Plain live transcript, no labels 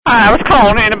I was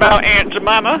calling in about Aunt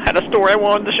Jemima. Had a story I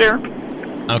wanted to share.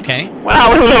 Okay. When I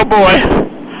was a little boy,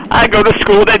 I'd go to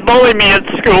school. They'd bully me at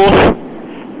school.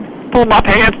 Pull my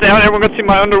pants down. Everyone could see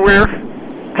my underwear.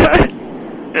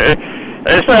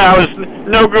 They said I was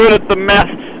no good at the math.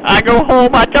 I go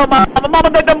home. I tell my mama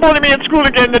they done bully me at school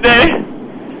again today.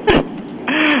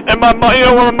 And my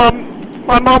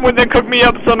mom would then cook me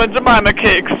up some Jemima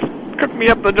cakes. Cook me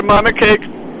up the Jemima cakes.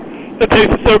 It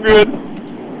tasted so good.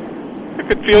 I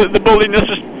could feel the bulliness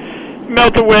just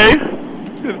melt away.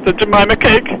 The Jemima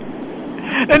cake.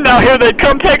 And now here they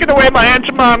come taking away my Aunt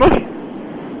Jemima.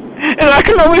 And I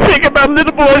can only think about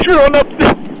little boys growing up.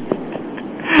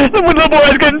 When little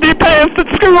boys getting deep pants at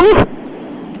school.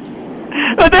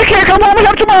 They can't come home and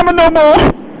have Jemima no more.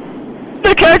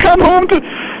 They can't come home to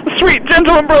the sweet,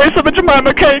 gentle embrace of a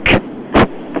Jemima cake.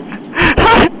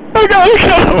 I gotta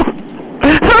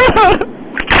go.